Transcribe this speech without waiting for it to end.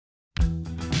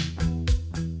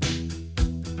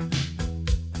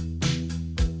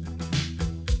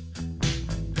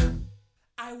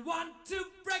want to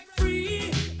break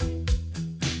free.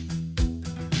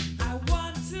 I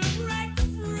want to break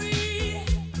free.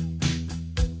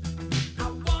 I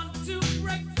want to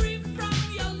break free from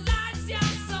your lies. You're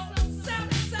so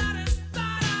self-satisfied.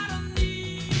 I don't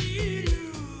need you.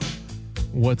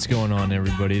 What's going on,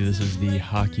 everybody? This is the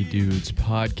Hockey Dudes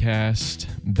podcast,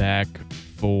 back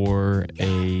for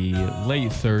a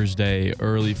late Thursday,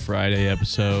 early Friday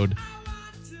episode.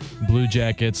 Blue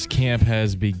Jackets camp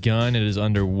has begun. It is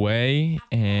underway,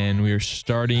 and we are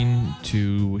starting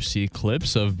to see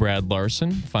clips of Brad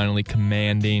Larson finally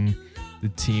commanding the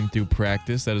team through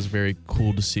practice. That is very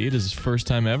cool to see. It is his first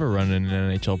time ever running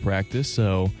an NHL practice,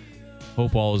 so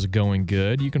hope all is going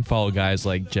good. You can follow guys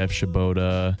like Jeff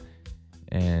Shabota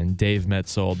and Dave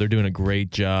Metzold. They're doing a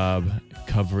great job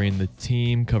covering the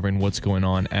team, covering what's going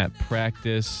on at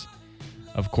practice.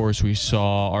 Of course, we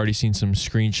already seen some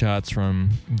screenshots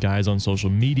from guys on social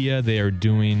media. They are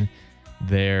doing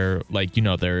their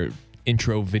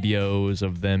intro videos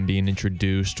of them being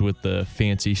introduced with the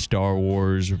fancy Star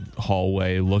Wars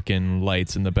hallway looking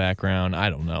lights in the background. I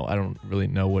don't know. I don't really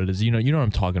know what it is. You know what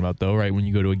I'm talking about though, right? When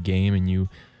you go to a game and you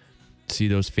see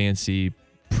those fancy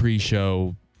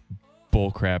pre-show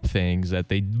bullcrap things that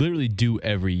they literally do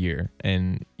every year,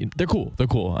 and they're cool. They're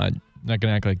cool. I'm not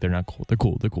gonna act like they're not cool. They're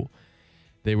cool. They're cool.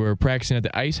 They were practicing at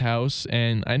the ice house,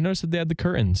 and I noticed that they had the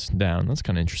curtains down. That's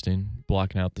kind of interesting,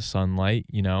 blocking out the sunlight.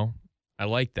 I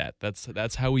like that.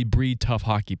 That's how we breed tough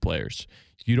hockey players.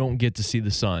 You don't get to see the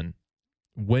sun.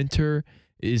 Winter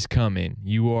is coming.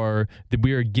 We are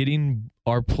getting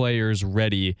our players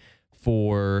ready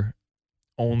for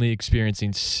only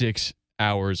experiencing 6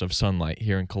 hours of sunlight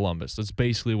here in Columbus. That's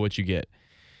basically what you get.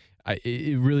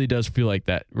 It really does feel like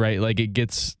that, right? Like it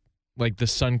gets like the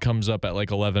sun comes up at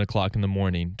like 11 o'clock in the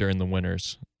morning during the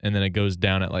winters, and then it goes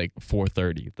down at like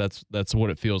 4:30. That's what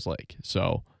it feels like.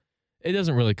 So it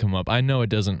doesn't really come up. I know it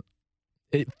doesn't.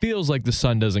 It feels like the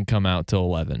sun doesn't come out till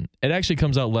 11. It actually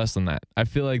comes out less than that. I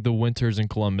feel like the winters in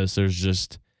Columbus, there's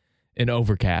just an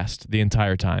overcast the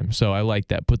entire time. So I like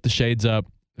that. Put the shades up.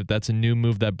 If that's a new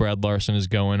move that Brad Larson is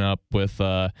going up with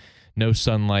no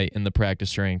sunlight in the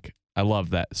practice rink, I love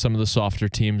that. Some of the softer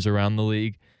teams around the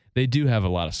league, they do have a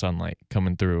lot of sunlight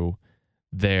coming through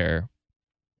their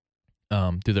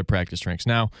practice rinks.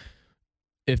 Now,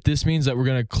 if this means that we're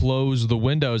going to close the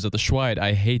windows at the Schweid,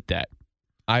 I hate that.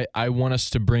 I want us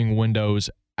to bring windows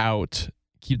out,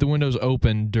 keep the windows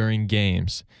open during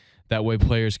games. That way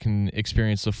players can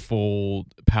experience the full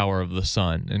power of the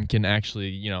sun and can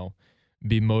actually,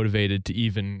 be motivated to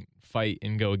even fight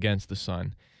and go against the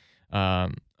sun.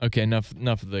 Okay, enough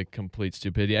of the complete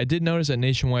stupidity. I did notice at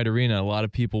Nationwide Arena, a lot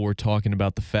of people were talking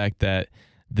about the fact that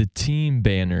the team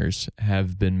banners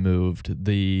have been moved.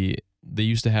 They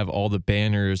used to have all the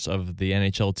banners of the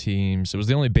NHL teams. It was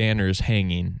the only banners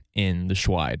hanging in the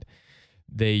Schweid.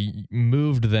 They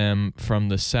moved them from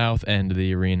the south end of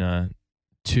the arena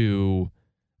they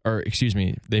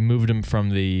moved them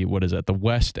from the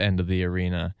west end of the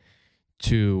arena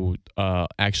to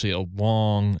actually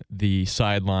along the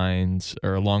sidelines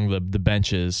or along the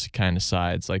benches kind of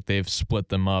sides. Like they've split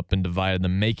them up and divided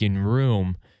them, making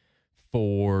room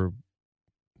for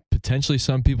potentially,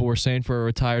 some people were saying, for a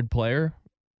retired player,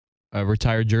 a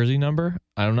retired jersey number.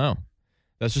 I don't know.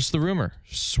 That's just the rumor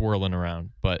swirling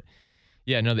around. But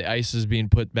yeah, no, the ice is being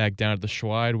put back down at the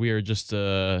Schweid. We are just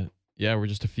we're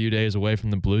just a few days away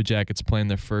from the Blue Jackets playing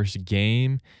their first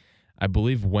game. I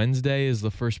believe Wednesday is the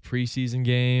first preseason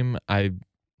game. I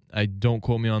don't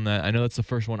quote me on that. I know that's the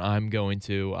first one I'm going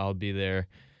to. I'll be there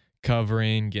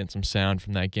covering, getting some sound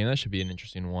from that game. That should be an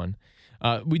interesting one.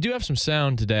 We do have some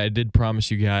sound today. I did promise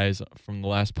you guys from the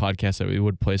last podcast that we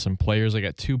would play some players. I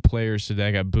got two players today.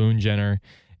 I got Boone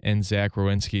and Zach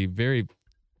Werenski. Very,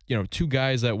 two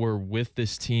guys that were with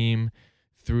this team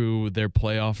through their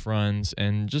playoff runs,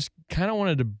 and just kind of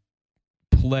wanted to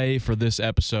play for this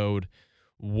episode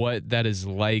what that is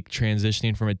like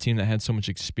transitioning from a team that had so much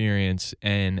experience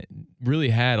and really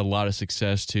had a lot of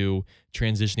success to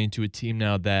transitioning to a team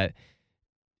now that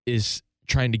is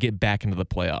trying to get back into the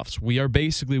playoffs. We are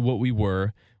basically what we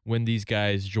were when these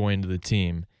guys joined the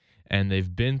team, and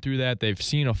they've been through that. They've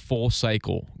seen a full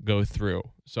cycle go through.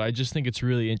 So I just think it's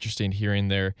really interesting hearing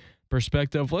their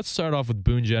perspective. Let's start off with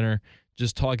Boone Jenner,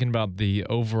 just talking about the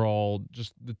overall,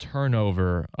 just the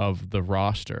turnover of the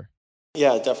roster.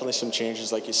 Yeah, definitely some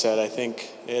changes, like you said. I think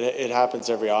it happens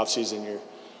every offseason. You're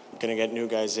going to get new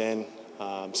guys in.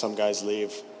 Some guys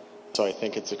leave. So I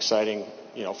think it's exciting,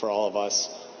 for all of us,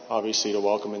 obviously, to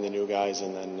welcome in the new guys,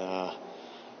 and then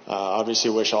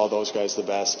obviously wish all those guys the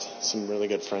best. Some really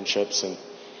good friendships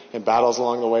and battles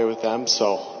along the way with them.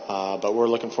 So, but we're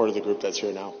looking forward to the group that's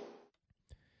here now.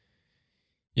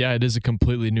 Yeah, it is a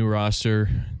completely new roster.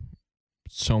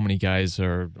 So many guys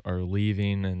are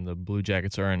leaving, and the Blue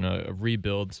Jackets are in a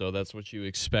rebuild, so that's what you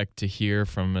expect to hear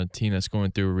from a team that's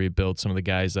going through a rebuild. Some of the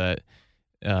guys that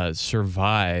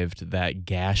survived that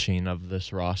gashing of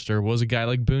this roster was a guy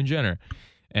like Boone Jenner.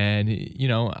 And,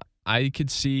 I could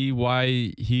see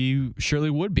why he surely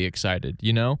would be excited.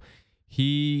 I'm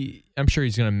sure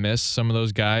he's going to miss some of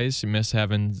those guys, miss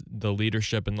having the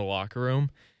leadership in the locker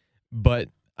room. But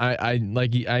I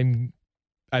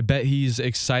bet he's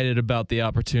excited about the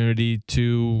opportunity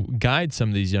to guide some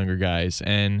of these younger guys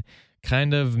and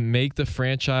kind of make the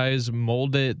franchise,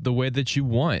 mold it the way that you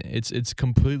want. It's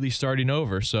completely starting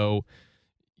over. So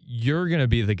you're going to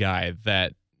be the guy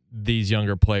that these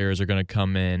younger players are going to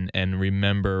come in and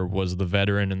remember was the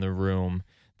veteran in the room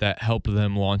that helped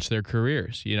them launch their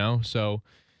careers, So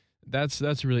that's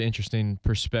a really interesting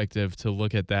perspective to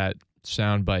look at that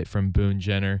soundbite from Boone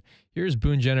Jenner. Here's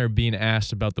Boone Jenner being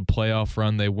asked about the playoff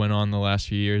run they went on the last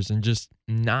few years and just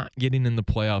not getting in the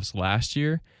playoffs last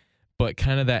year, but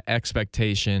kind of that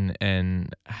expectation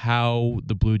and how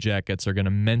the Blue Jackets are going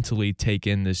to mentally take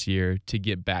in this year to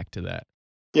get back to that.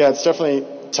 Yeah, it's definitely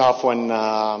tough when,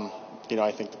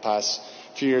 I think the past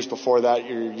few years before that,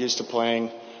 you're used to playing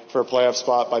for a playoff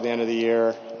spot by the end of the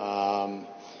year,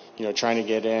 trying to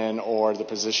get in or the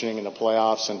positioning in the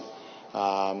playoffs. And,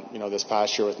 this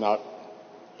past year with not,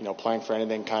 playing for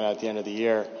anything kind of at the end of the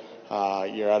year,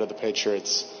 you're out of the picture.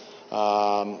 It's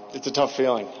a tough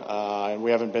feeling, and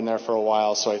we haven't been there for a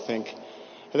while. So I think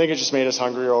it just made us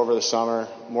hungrier over the summer,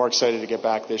 more excited to get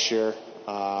back this year.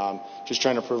 Just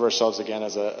trying to prove ourselves again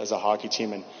as a hockey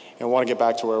team and want to get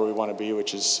back to where we want to be,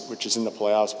 which is in the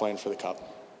playoffs playing for the Cup.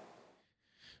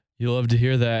 You love to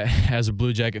hear that as a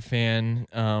Blue Jacket fan.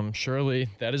 Surely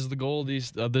that is the goal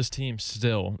of this team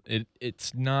still.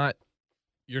 It's not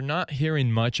 – you're not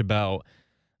hearing much about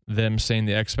them saying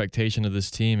the expectation of this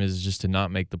team is just to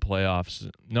not make the playoffs.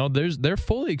 No, they're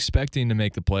fully expecting to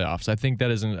make the playoffs. I think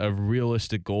that is a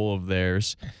realistic goal of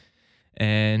theirs.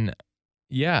 And,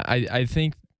 yeah, I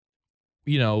think,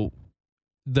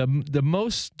 the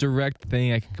most direct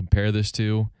thing I can compare this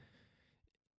to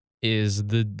is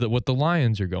what the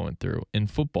Lions are going through in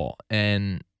football.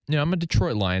 And, I'm a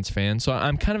Detroit Lions fan, so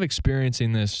I'm kind of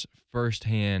experiencing this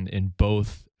firsthand in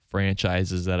both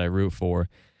franchises that I root for.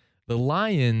 The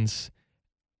Lions,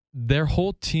 their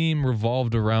whole team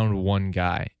revolved around one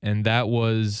guy, and that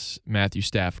was Matthew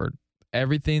Stafford.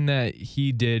 Everything that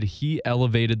he did, he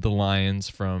elevated the Lions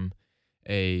from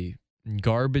a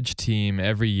garbage team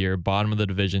every year, bottom of the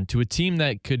division, to a team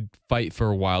that could fight for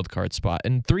a wild card spot.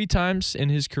 And 3 times in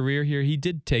his career here, he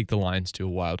did take the Lions to a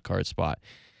wild card spot.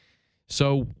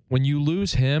 So when you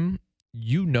lose him,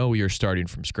 you're starting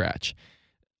from scratch.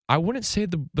 I wouldn't say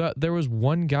there was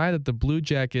one guy that the Blue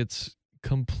Jackets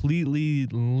completely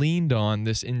leaned on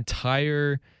this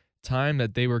entire time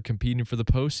that they were competing for the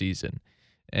postseason.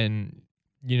 And,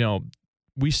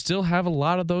 we still have a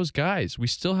lot of those guys. We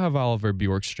still have Oliver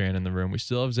Bjorkstrand in the room. We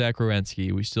still have Zach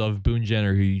Werenski. We still have Boone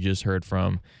Jenner, who you just heard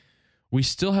from. We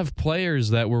still have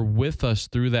players that were with us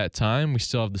through that time. We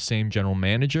still have the same general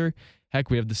manager. Heck,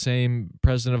 we have the same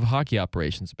president of hockey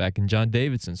operations back in John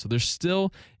Davidson. So there's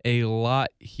still a lot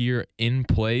here in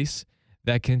place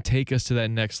that can take us to that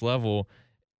next level.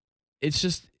 It's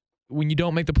just when you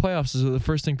don't make the playoffs, the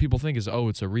first thing people think is, oh,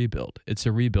 it's a rebuild. It's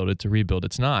a rebuild. It's a rebuild.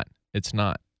 It's not. It's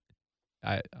not.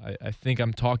 I think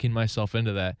I'm talking myself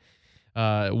into that.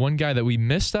 One guy that we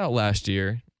missed out last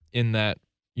year in that,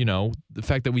 the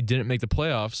fact that we didn't make the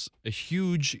playoffs,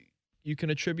 you can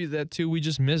attribute that to we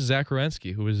just missed Zach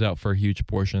Werenski, who was out for a huge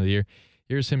portion of the year.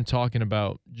 Here's him talking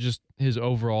about just his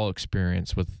overall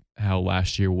experience with how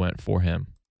last year went for him.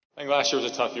 I think last year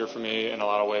was a tough year for me in a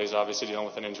lot of ways, obviously dealing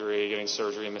with an injury, getting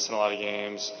surgery, missing a lot of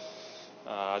games.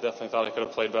 I definitely thought I could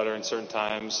have played better in certain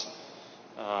times.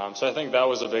 So I think that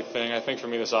was a big thing. I think for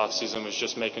me this offseason was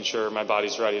just making sure my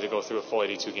body's ready to go through a full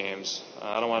 82 games.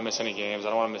 I don't want to miss any games. I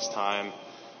don't want to miss time.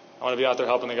 I want to be out there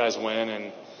helping the guys win,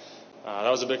 and that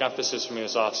was a big emphasis for me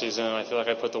this offseason. I feel like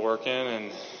I put the work in,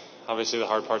 and obviously the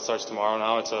hard part starts tomorrow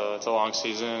now. It's a long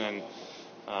season and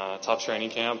tough training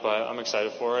camp, but I'm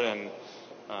excited for it, and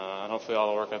hopefully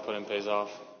all the work I put in pays off.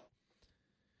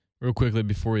 Real quickly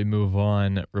before we move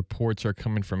on, reports are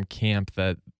coming from camp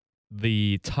that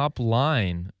the top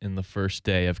line in the first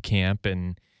day of camp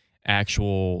and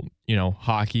actual,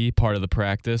 hockey, part of the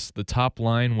practice, the top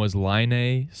line was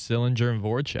Laine, Sillinger, and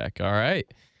Voracek. All right.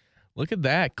 Look at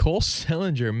that. Cole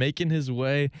Sillinger making his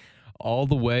way all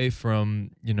the way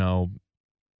from,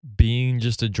 being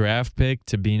just a draft pick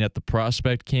to being at the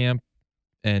prospect camp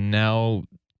and now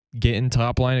getting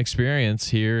top line experience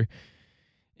here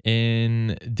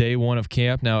in day one of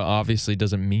camp. Now, obviously,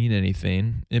 doesn't mean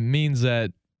anything. It means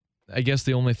that, I guess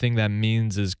the only thing that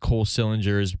means is Cole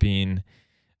Sillinger is being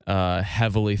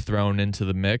heavily thrown into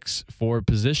the mix for a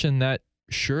position that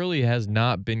surely has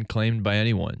not been claimed by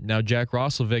anyone. Now, Jack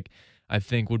Roslovic, I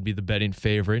think, would be the betting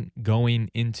favorite going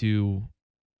into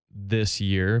this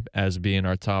year as being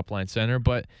our top line center,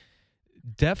 but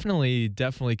definitely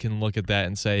can look at that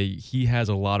and say he has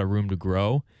a lot of room to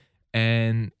grow.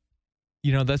 And,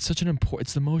 that's such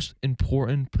it's the most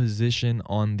important position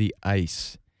on the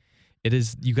ice. It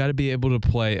is, you got to be able to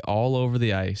play all over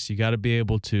the ice. You got to be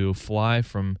able to fly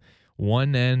from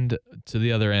one end to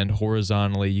the other end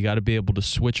horizontally. You got to be able to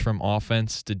switch from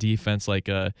offense to defense like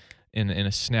in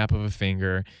a snap of a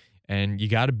finger. And you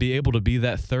got to be able to be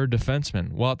that third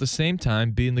defenseman while at the same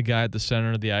time being the guy at the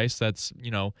center of the ice that's,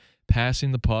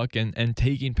 passing the puck and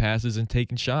taking passes and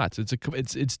taking shots.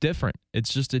 It's different.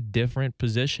 It's just a different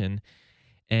position.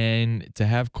 And to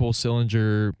have Cole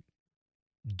Sillinger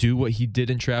do what he did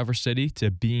in Traverse City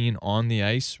to being on the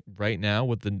ice right now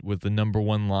with the number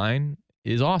one line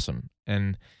is awesome.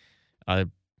 And I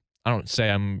don't say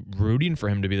I'm rooting for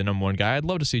him to be the number one guy. I'd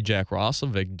love to see Jack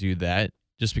Roslovic do that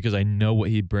just because I know what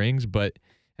he brings. But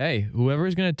hey, whoever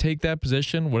is going to take that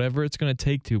position, whatever it's going to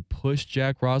take to push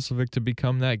Jack Roslovic to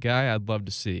become that guy, I'd love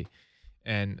to see.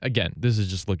 And again, this is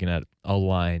just looking at a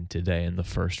line today in the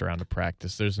first round of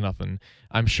practice. There's nothing.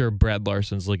 I'm sure Brad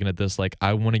Larsen's looking at this like,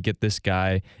 I want to get this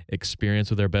guy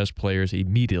experience with our best players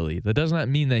immediately. That does not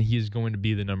mean that he's going to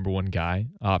be the number one guy,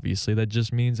 obviously. That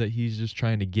just means that he's just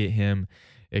trying to get him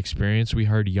experience. We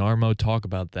heard Yarmo talk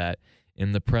about that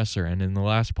in the presser and in the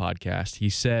last podcast.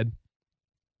 He said,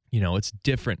 it's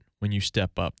different when you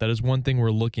step up. That is one thing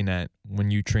we're looking at when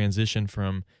you transition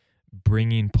from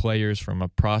bringing players from a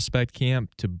prospect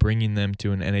camp to bringing them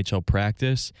to an NHL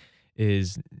practice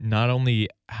is not only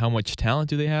how much talent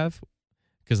do they have,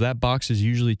 because that box is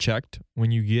usually checked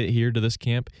when you get here to this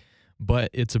camp, but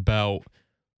it's about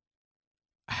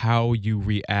how you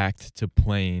react to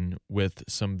playing with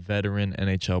some veteran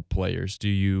NHL players. Do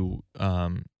you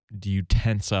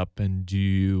tense up and do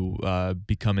you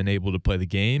become unable to play the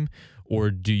game, or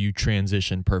do you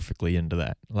transition perfectly into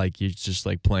that? Like it's just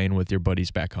like playing with your buddies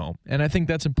back home. And I think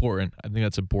that's important.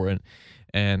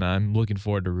 And I'm looking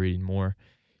forward to reading more.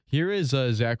 Here is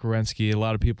Zach Werenski. A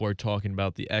lot of people are talking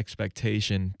about the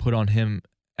expectation put on him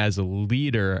as a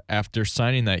leader after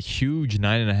signing that huge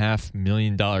 $9.5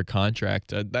 million contract,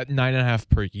 that $9.5 million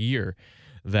per year,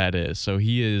 that is. So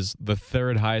he is the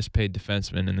third highest paid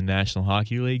defenseman in the National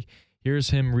Hockey League.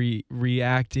 Here's him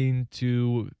reacting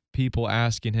to people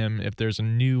asking him if there's a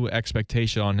new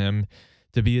expectation on him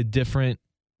to be a different,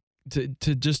 to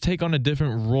just take on a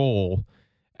different role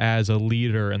as a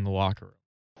leader in the locker room.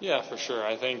 Yeah, for sure.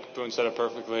 I think Boone said it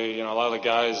perfectly. A lot of the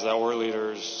guys that were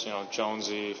leaders,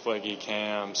 Jonesy, Fleggy,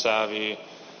 Cam, Savvy,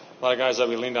 a lot of guys that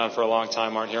we leaned on for a long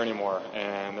time aren't here anymore.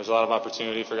 And there's a lot of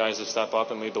opportunity for guys to step up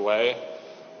and lead the way.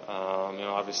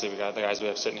 Obviously we got the guys we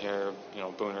have sitting here,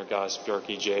 Booner, Gus,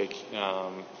 Bjorky, Jake.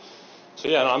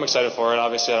 I'm excited for it.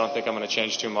 Obviously I don't think I'm going to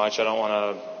change too much. I don't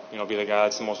want to, be the guy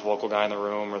that's the most vocal guy in the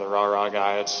room or the rah-rah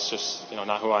guy. It's just,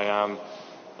 not who I am.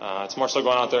 It's more so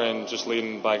going out there and just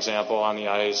leading by example on the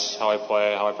ice, how I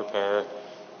play, how I prepare.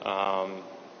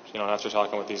 After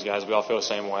talking with these guys, we all feel the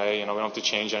same way. We don't have to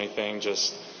change anything,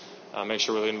 just make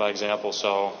sure we're leading by example.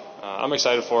 So I'm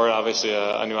excited for it. Obviously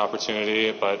a new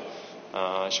opportunity, but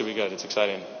it should be good. It's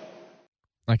exciting.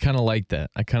 I kind of like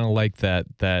that. I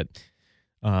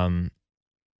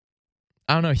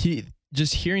don't know.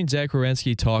 Just hearing Zach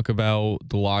Werenski talk about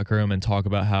the locker room and talk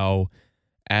about how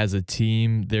as a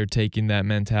team they're taking that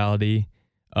mentality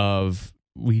of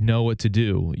we know what to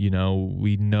do,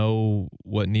 we know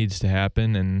what needs to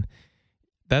happen, and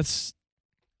that's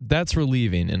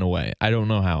relieving in a way. I don't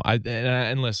know how.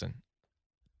 And listen,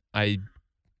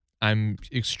 I'm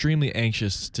extremely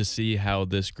anxious to see how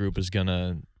this group is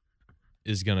gonna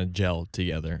gel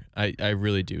together. I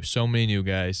really do. So many new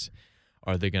guys.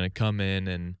 Are they gonna come in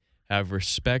and have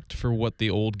respect for what the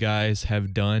old guys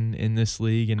have done in this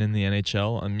league and in the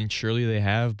NHL? I mean, surely they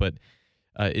have, but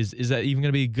is that even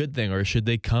gonna be a good thing, or should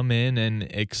they come in and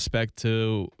expect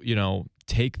to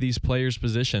take these players'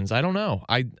 positions? I don't know.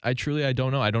 I truly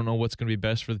don't know. I don't know what's gonna be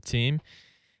best for the team,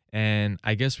 and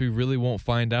I guess we really won't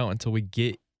find out until we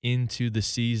get into the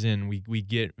season. We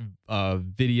get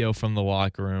video from the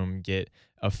locker room, get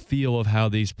a feel of how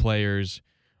these players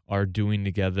are doing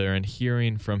together, and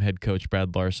hearing from head coach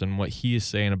Brad Larsen what he is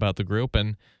saying about the group.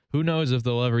 And who knows if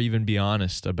they'll ever even be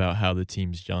honest about how the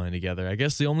team's gelling together. I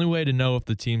guess the only way to know if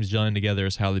the team's gelling together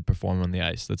is how they perform on the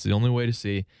ice. That's the only way to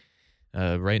see.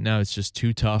 Right now it's just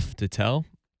too tough to tell,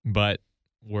 but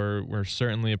we're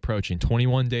certainly approaching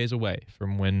 21 days away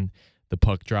from when the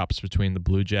puck drops between the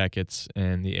Blue Jackets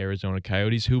and the Arizona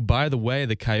Coyotes, who, by the way,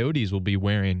 the Coyotes will be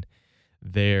wearing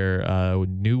their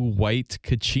new white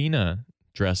Kachina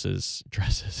dresses.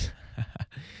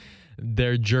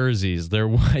 Their jerseys, their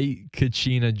white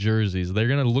Kachina jerseys. They're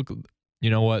going to look, you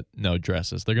know what? No,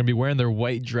 dresses. They're going to be wearing their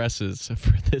white dresses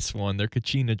for this one, their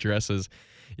Kachina dresses.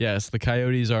 Yes, the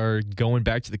Coyotes are going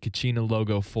back to the Kachina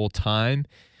logo full time.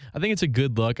 I think it's a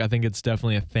good look. I think it's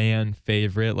definitely a fan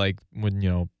favorite. Like,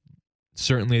 when,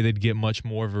 certainly they'd get much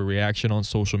more of a reaction on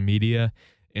social media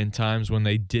in times when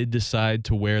they did decide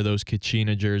to wear those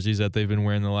Kachina jerseys that they've been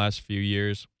wearing the last few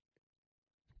years.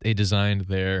 They designed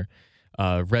their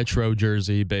retro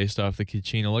jersey based off the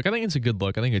Kachina look. I think it's a good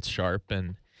look. I think it's sharp,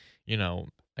 and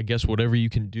I guess whatever you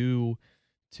can do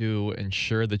to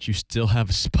ensure that you still have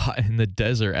a spot in the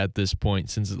desert at this point,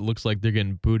 since it looks like they're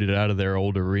getting booted out of their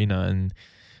old arena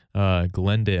in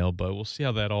Glendale. But we'll see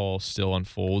how that all still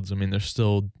unfolds. I mean, there's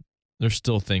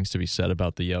still things to be said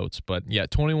about the Yotes. But yeah,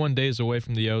 21 days away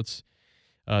from the Yotes.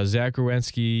 Zach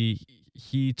Werenski,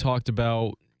 he talked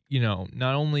about,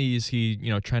 not only is he,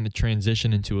 trying to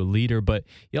transition into a leader, but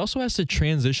he also has to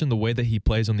transition the way that he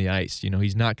plays on the ice.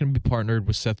 He's not going to be partnered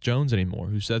with Seth Jones anymore,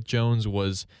 who Seth Jones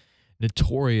was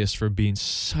notorious for being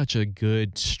such a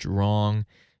good, strong,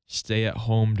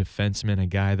 stay-at-home defenseman, a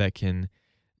guy that can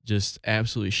just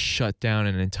absolutely shut down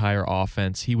an entire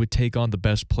offense. He would take on the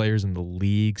best players in the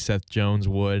league, Seth Jones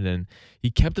would, and he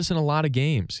kept us in a lot of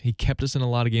games. Because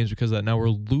of that. Now we're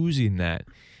losing that.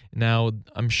 Now,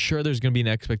 I'm sure there's going to be an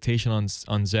expectation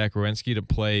on Zach Werenski to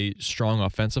play strong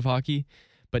offensive hockey,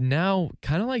 but now,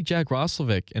 kind of like Jack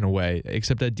Roslovic in a way,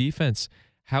 except at defense,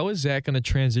 how is Zach going to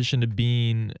transition to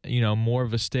being, more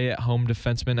of a stay-at-home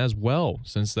defenseman as well,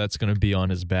 since that's going to be on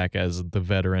his back as the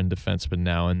veteran defenseman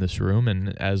now in this room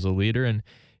and as a leader? And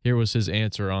here was his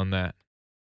answer on that.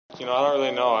 I don't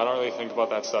really know. I don't really think about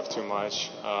that stuff too much.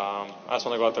 I just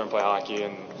want to go out there and play hockey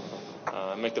and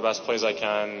make the best plays I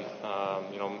can,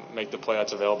 make the play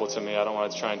that's available to me. I don't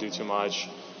want to try and do too much.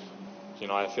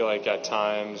 I feel like at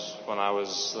times when I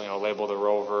was, labeled a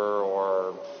rover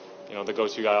or, the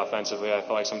go-to guy offensively, I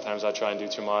feel like sometimes I try and do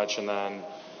too much, and then,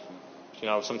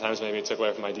 sometimes maybe it took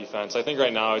away from my defense. I think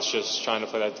right now it's just trying to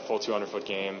play that full 200-foot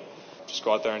game, just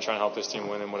go out there and try and help this team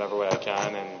win in whatever way I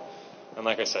can, and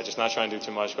like I said, just not try and do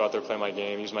too much, go out there, play my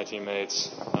game, use my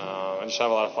teammates, and just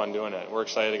have a lot of fun doing it. We're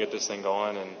excited to get this thing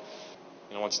going, and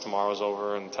once tomorrow's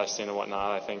over and testing and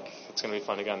whatnot, I think it's going to be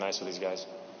fun to get on the ice with these guys.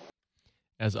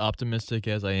 As optimistic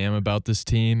as I am about this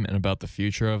team and about the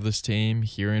future of this team,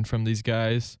 hearing from these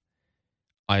guys,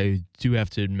 I do have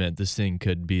to admit this thing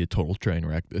could be a total train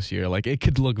wreck this year. Like, it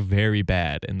could look very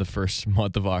bad in the first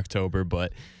month of October,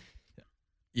 but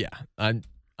yeah, I'm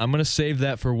going to save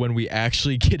that for when we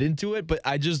actually get into it. But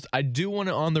I do want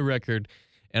it on the record,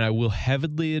 and I will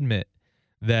heavily admit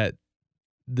that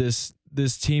this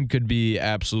team could be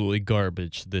absolutely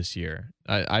garbage this year.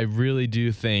 I really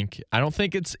do think. I don't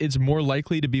think it's more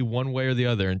likely to be one way or the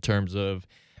other in terms of,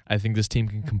 I think this team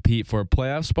can compete for a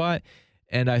playoff spot,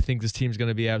 and I think this team's going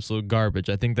to be absolute garbage.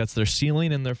 I think that's their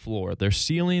ceiling and their floor. Their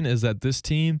ceiling is that this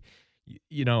team,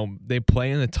 they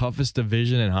play in the toughest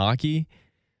division in hockey,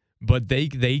 but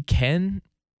they can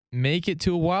make it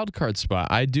to a wild card spot.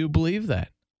 I do believe that.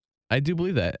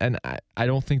 And I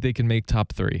don't think they can make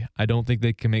top 3. I don't think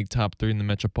they can make top 3 in the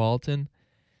Metropolitan,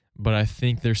 but I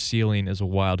think their ceiling is a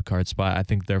wild card spot. I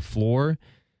think their floor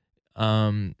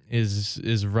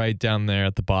is right down there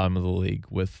at the bottom of the league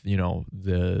with,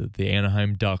 the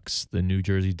Anaheim Ducks, the New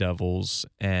Jersey Devils,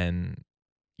 and,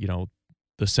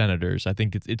 the Senators. I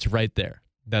think it's right there.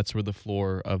 That's where the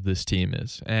floor of this team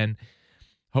is. And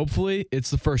hopefully it's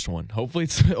the first one. Hopefully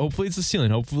it's the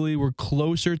ceiling. Hopefully we're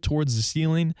closer towards the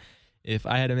ceiling. If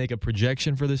I had to make a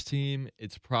projection for this team,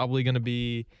 it's probably going to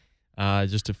be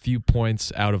just a few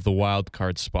points out of the wild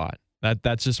card spot.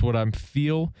 That's just what I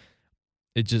feel.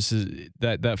 It just is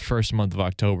that first month of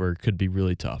October could be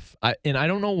really tough. I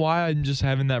don't know why I'm just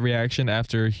having that reaction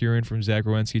after hearing from Zach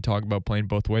Werenski talk about playing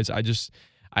both ways.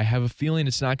 I have a feeling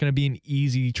it's not going to be an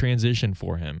easy transition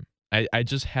for him. I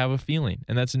just have a feeling,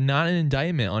 and that's not an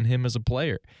indictment on him as a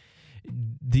player.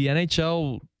 The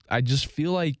NHL, I just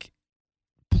feel like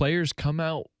players come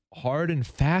out hard and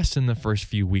fast in the first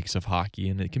few weeks of hockey,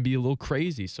 and it can be a little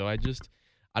crazy. So I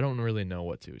don't really know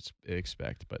what to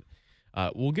expect, but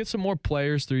we'll get some more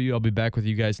players through you. I'll be back with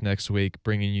you guys next week,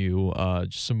 bringing you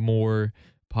just some more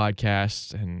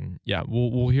podcasts, and yeah,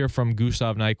 we'll hear from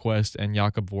Gustav Nyquist and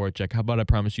Jakub Voracek. How about I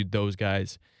promise you those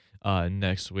guys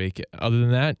next week? Other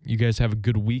than that, you guys have a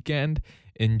good weekend.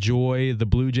 Enjoy the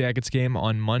Blue Jackets game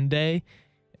on Monday.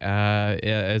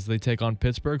 as they take on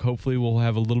Pittsburgh. Hopefully we'll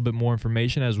have a little bit more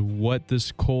information as what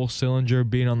this Cole Sillinger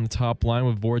being on the top line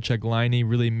with Voracek Laine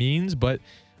really means. But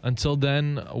until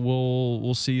then,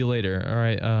 we'll see you later. All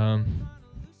right.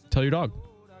 Tell your dog.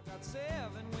 I got 7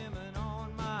 women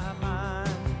on my mind.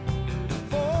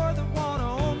 4 that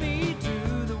wanna own me,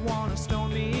 2 that wanna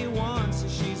stone me, 1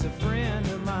 says she's a friend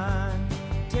of mine.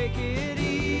 Take it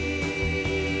easy,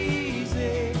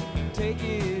 take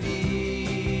it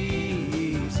easy.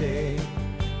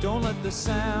 Don't let the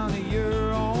sound of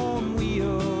your own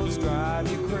wheels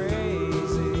drive you crazy.